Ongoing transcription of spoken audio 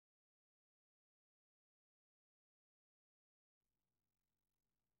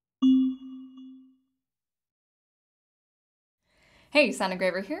Hey,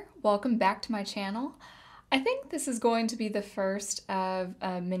 Engraver here. Welcome back to my channel. I think this is going to be the first of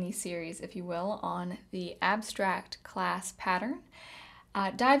a mini-series, if you will, on the abstract class pattern,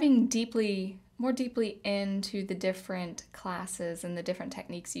 diving more deeply into the different classes and the different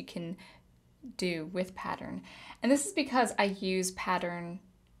techniques you can do with pattern. And this is because I use pattern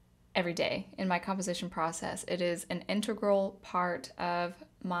every day in my composition process. It is an integral part of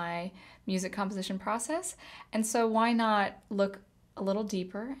my music composition process, and so why not look a little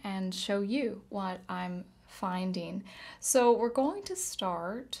deeper and show you what I'm finding. So we're going to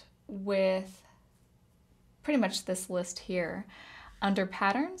start with pretty much this list here. Under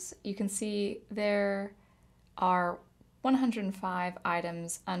patterns, you can see there are 105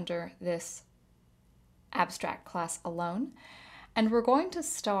 items under this abstract class alone. And we're going to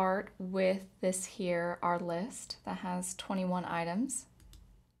start with this here, our list that has 21 items.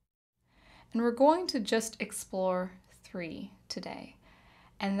 And we're going to just explore 3 today,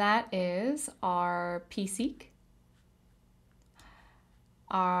 and that is our Pseq,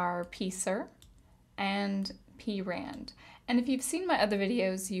 our Pser, and Prand. And if you've seen my other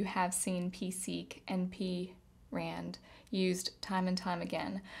videos, you have seen Pseq and Prand used time and time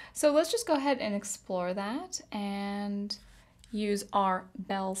again. So let's just go ahead and explore that and use our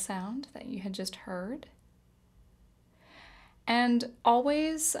bell sound that you had just heard. And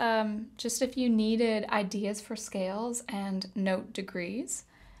always, just if you needed ideas for scales and note degrees,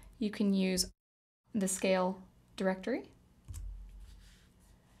 you can use the scale directory.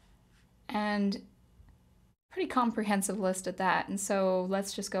 And pretty comprehensive list at that. And so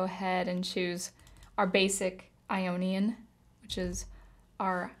let's just go ahead and choose our basic Ionian, which is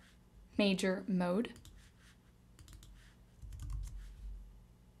our major mode.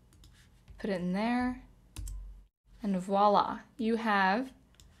 Put it in there. And voila, you have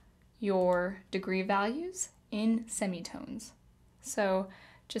your degree values in semitones. So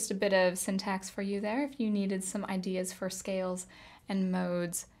just a bit of syntax for you there if you needed some ideas for scales and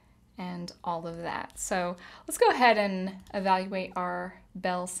modes and all of that. So let's go ahead and evaluate our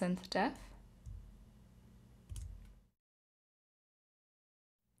bell synth def.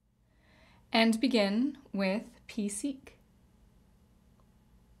 And begin with Pseq.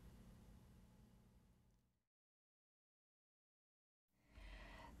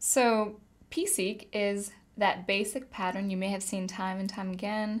 So Pseq is that basic pattern you may have seen time and time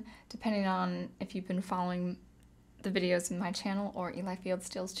again, depending on if you've been following the videos in my channel or Eli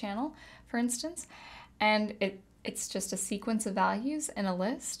Fieldsteel's channel, for instance. And it's just a sequence of values in a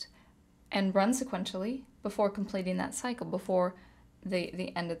list and run sequentially before completing that cycle, before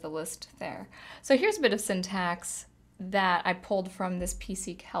the end of the list there. So here's a bit of syntax that I pulled from this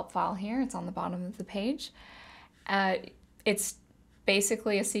Pseq help file here. It's on the bottom of the page. It's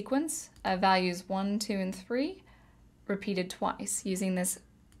basically a sequence of values 1, 2, and 3 repeated twice using this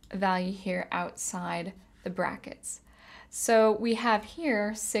value here outside the brackets. So we have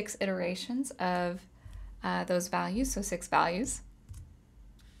here 6 iterations of those values, so 6 values.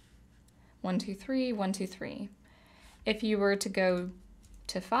 1, 2, 3, 1, 2, 3. If you were to go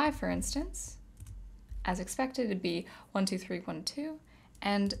to 5, for instance, as expected, it'd be 1, 2, 3, 1, 2,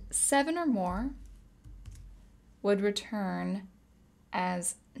 and 7 or more would return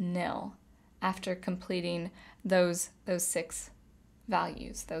as nil after completing those 6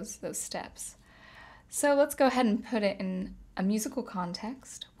 values, those steps. So let's go ahead and put it in a musical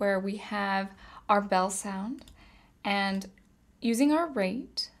context where we have our bell sound, and using our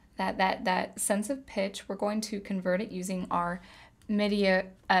rate, that sense of pitch, we're going to convert it using our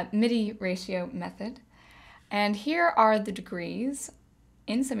MIDI ratio method. And here are the degrees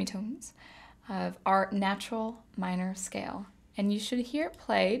in semitones of our natural minor scale. And you should hear it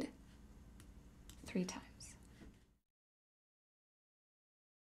played 3 times.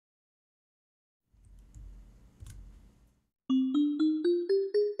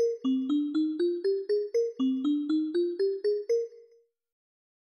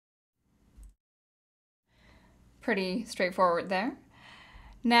 Pretty straightforward there.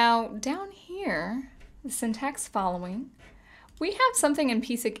 Now down here, the syntax following, we have something in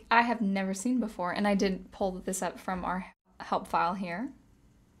Pseq I have never seen before, and I did pull this up from our help file here,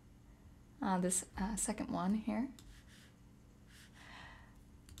 this second one here.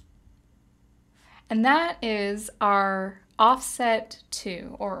 And that is our offset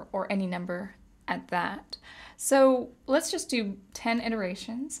 2, or any number at that. So let's just do 10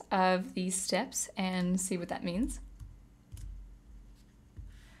 iterations of these steps and see what that means.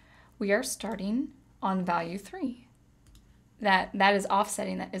 We are starting on value 3. That is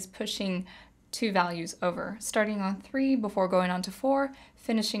offsetting, that is pushing 2 values over, starting on 3 before going on to 4,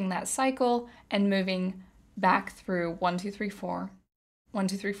 finishing that cycle and moving back through 1, 2, 3, 4 1,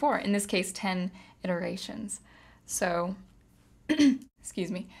 2, 3, 4. In this case, 10 iterations. So,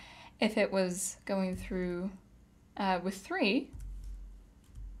 excuse me, if it was going through with 3,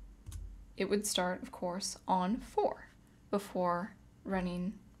 it would start, of course, on 4 before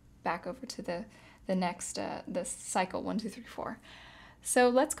running back over to the next the cycle 1, 2, 3, 4. So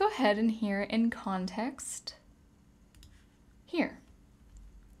let's go ahead and hear in context here.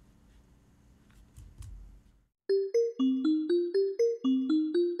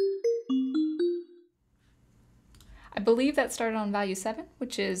 I believe that started on value 7,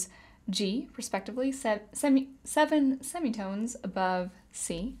 which is G, respectively, 7 semitones above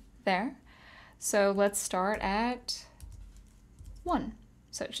C there. So let's start at 1.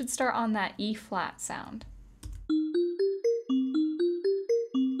 So it should start on that E flat sound.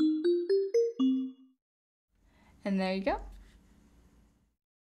 And there you go.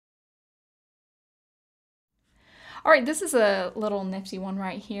 All right, this is a little nifty one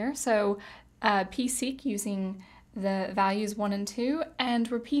right here. So Pseq using the values 1 and 2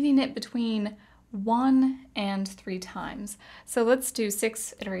 and repeating it between 1 and 3 times. So let's do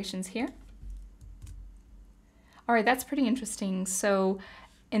 6 iterations here. All right, that's pretty interesting. So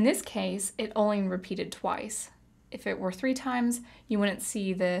in this case, it only repeated twice. If it were 3 times, you wouldn't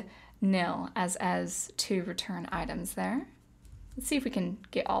see the nil as 2 return items there. Let's see if we can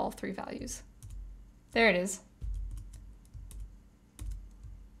get all 3 values. There it is.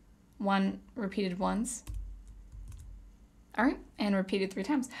 1 repeated once. All right, and repeated 3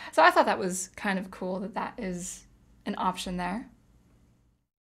 times. So I thought that was kind of cool that that is an option there.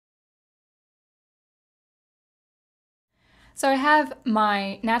 So I have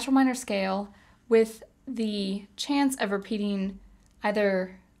my natural minor scale with the chance of repeating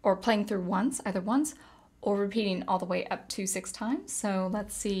either, or playing through once, either once, or repeating all the way up to 6 times. So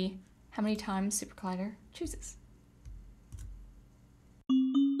let's see how many times SuperCollider chooses.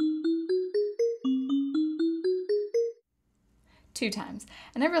 Two times.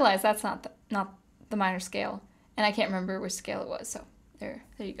 And I realized that's not the minor scale, and I can't remember which scale it was. So there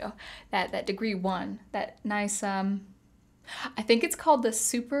you go. That degree 1, that nice I think it's called the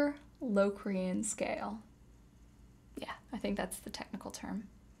Super Locrian scale. Yeah, I think that's the technical term.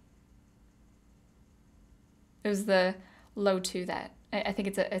 It was the low 2 that I think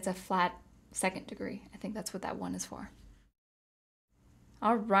it's a flat 2nd degree. I think that's what that 1 is for.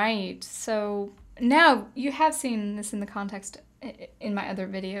 All right, so now you have seen this in the context in my other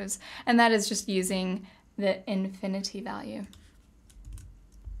videos, and that is just using the infinity value.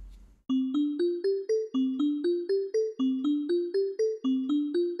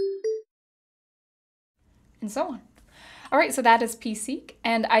 And so on. All right, so that is Pseq,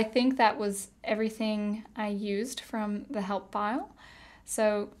 and I think that was everything I used from the help file.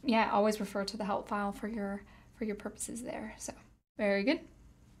 So yeah, always refer to the help file for your purposes there. So very good.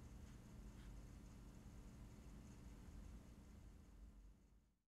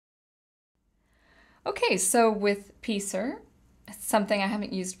 Okay, so with Pser, it's something I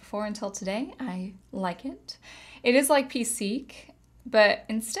haven't used before until today. I like it. It is like Pseq, but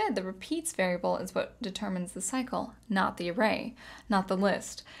instead the repeats variable is what determines the cycle, not the array, not the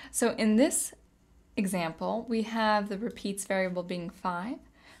list. So in this example, we have the repeats variable being 5.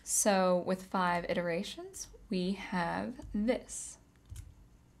 So with 5 iterations, we have this.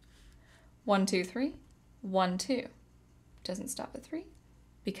 1, 2, 3, 1, 2. Doesn't stop at 3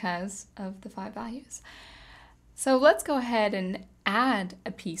 because of the 5 values. So let's go ahead and add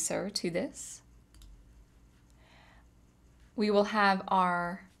a Pser to this. We will have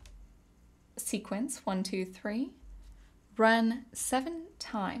our sequence 1, 2, 3 run 7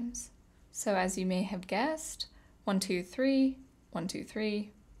 times. So as you may have guessed, 1, 2, 3, 1, 2,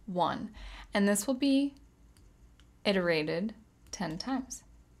 3, 1. And this will be iterated 10 times.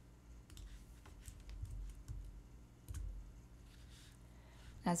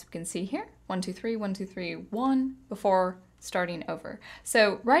 As we can see here, 1, 2, 3, 1, 2, 3, 1 before starting over.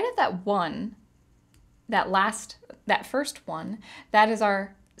 So right at that 1, that first one, that is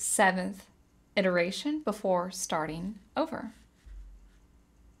our 7th iteration before starting over.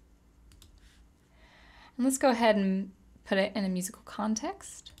 And let's go ahead and put it in a musical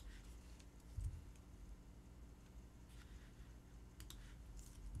context.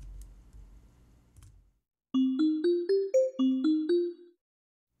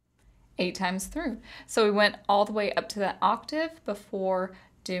 Eight times through. So we went all the way up to that octave before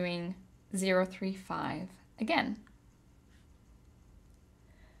doing 0, 3, 5 again.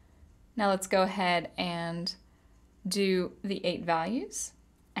 Now let's go ahead and do the 8 values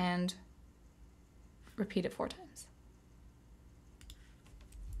and repeat it 4 times.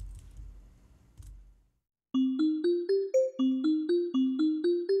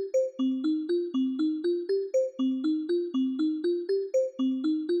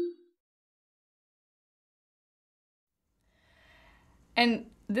 And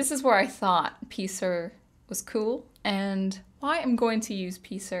this is where I thought Pser was cool and why I'm going to use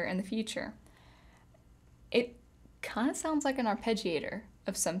Pser in the future. It kind of sounds like an arpeggiator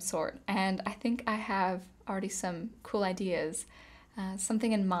of some sort, and I think I have already some cool ideas,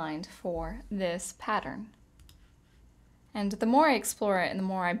 something in mind for this pattern. And the more I explore it and the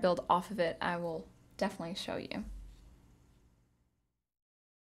more I build off of it, I will definitely show you.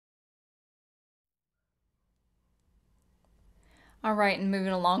 All right, and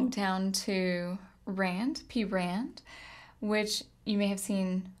moving along down to Rand, Prand, which you may have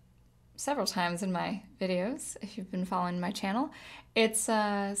seen several times in my videos if you've been following my channel. It's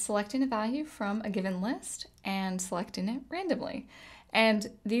selecting a value from a given list and selecting it randomly. And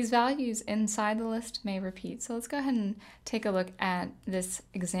these values inside the list may repeat. So let's go ahead and take a look at this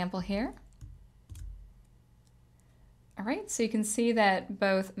example here. All right, so you can see that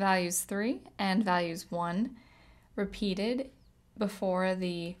both values 3 and values 1 repeated before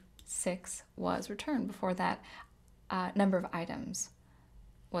the 6 was returned, before that number of items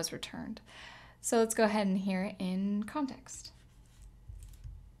was returned. So let's go ahead and hear it in context.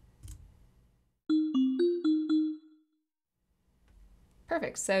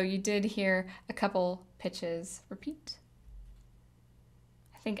 Perfect, so you did hear a couple pitches repeat.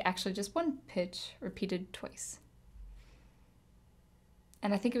 I think actually just one pitch repeated twice.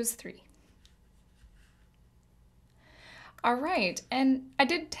 And I think it was 3. All right, and I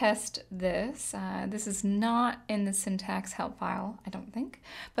did test this. This is not in the syntax help file, I don't think,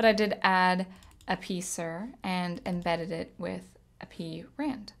 but I did add a Pser and embedded it with a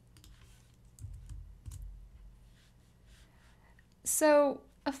Prand. So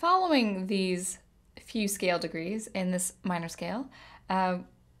following these few scale degrees in this minor scale,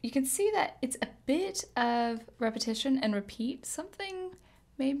 you can see that it's a bit of repetition and repeat, something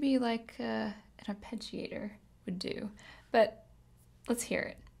maybe like an arpeggiator would do. But let's hear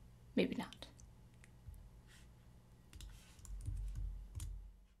it. Maybe not.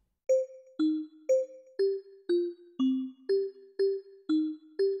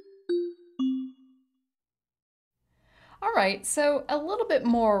 All right, so a little bit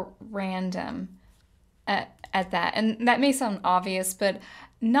more random at that. And that may sound obvious, but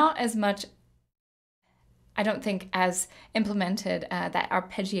not as much, I don't think, as implemented, that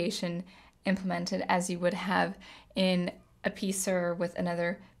arpeggiation implemented as you would have in a Pser with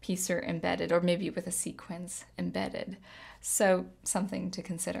another Pser embedded, or maybe with a sequence embedded. So something to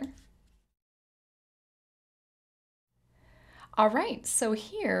consider. All right, so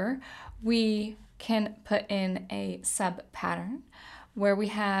here we can put in a sub pattern where we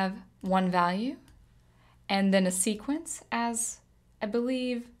have one value and then a sequence as, I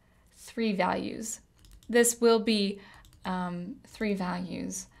believe, 3 values. This will be 3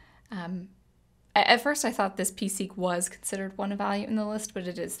 values. At first I thought this Pseq was considered one value in the list, but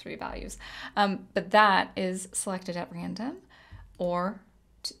it is 3 values. But that is selected at random, or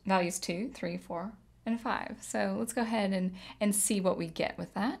values 2, 3, 4, and 5. So let's go ahead and see what we get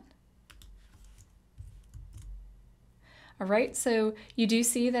with that. All right, so you do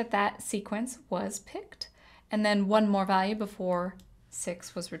see that that sequence was picked, and then one more value before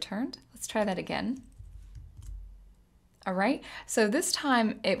 6 was returned. Let's try that again. All right, so this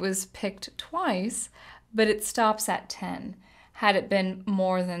time it was picked twice, but it stops at 10. Had it been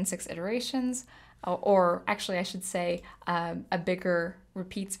more than 6 iterations, or actually I should say a bigger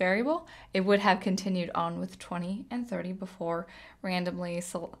repeats variable, it would have continued on with 20 and 30 before randomly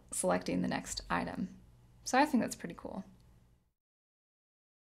selecting the next item. So I think that's pretty cool.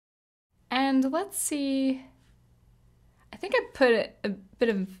 And let's see, I think I put a bit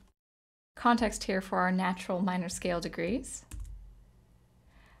of context here for our natural minor scale degrees.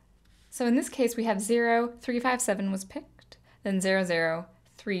 So in this case we have 0, 3, 5, 7 was picked, then 0, 0,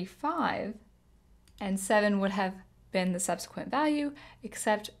 3, 5, and 7 would have been the subsequent value,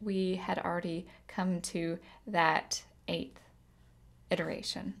 except we had already come to that 8th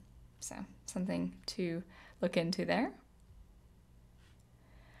iteration. So something to look into there.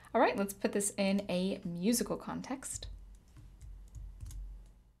 All right, let's put this in a musical context.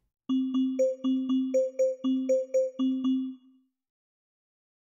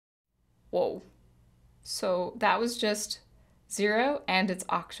 Whoa, so that was just 0 and it's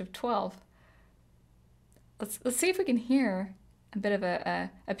octave 12. Let's see if we can hear a bit of a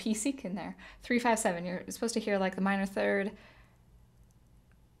Pseq in there. 3, 5, 7, you're supposed to hear like the minor third,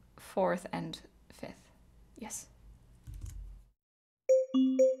 4th, and 5th. Yes.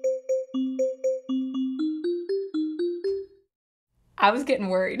 I was getting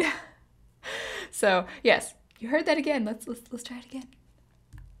worried. So yes, you heard that again. Let's try it again.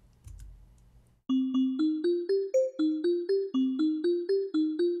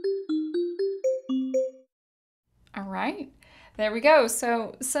 there we go.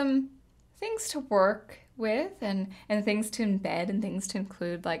 So some things to work with and things to embed and things to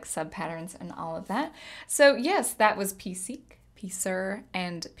include like subpatterns and all of that. So yes, that was Pseq, Pser,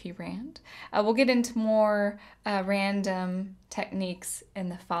 and Prand. We'll get into more random techniques in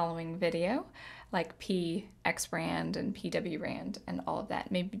the following video, like Xrand and PWRand and all of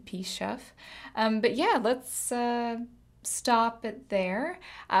that, maybe Pshuff. But yeah, let's stop it there.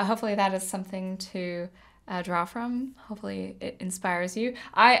 Hopefully that is something to draw from. Hopefully it inspires you.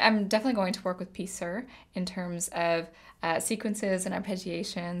 I'm definitely going to work with Pser in terms of sequences and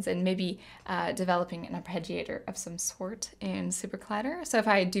arpeggiations, and maybe developing an arpeggiator of some sort in SuperCollider. So if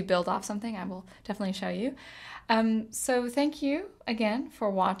I do build off something, I will definitely show you. So thank you again for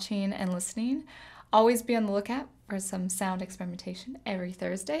watching and listening. Always be on the lookout for some sound experimentation every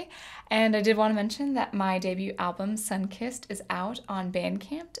Thursday. And I did want to mention that my debut album, Sunkissed, is out on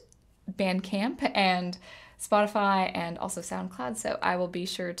Bandcamp and Spotify and also SoundCloud, so I will be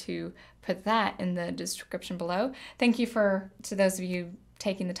sure to put that in the description below. Thank you to those of you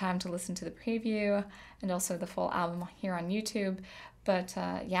taking the time to listen to the preview and also the full album here on YouTube. But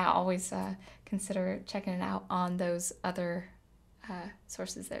yeah, always consider checking it out on those other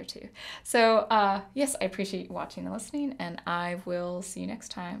sources there too. So yes, I appreciate you watching and listening, and I will see you next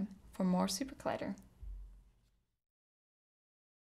time for more SuperCollider.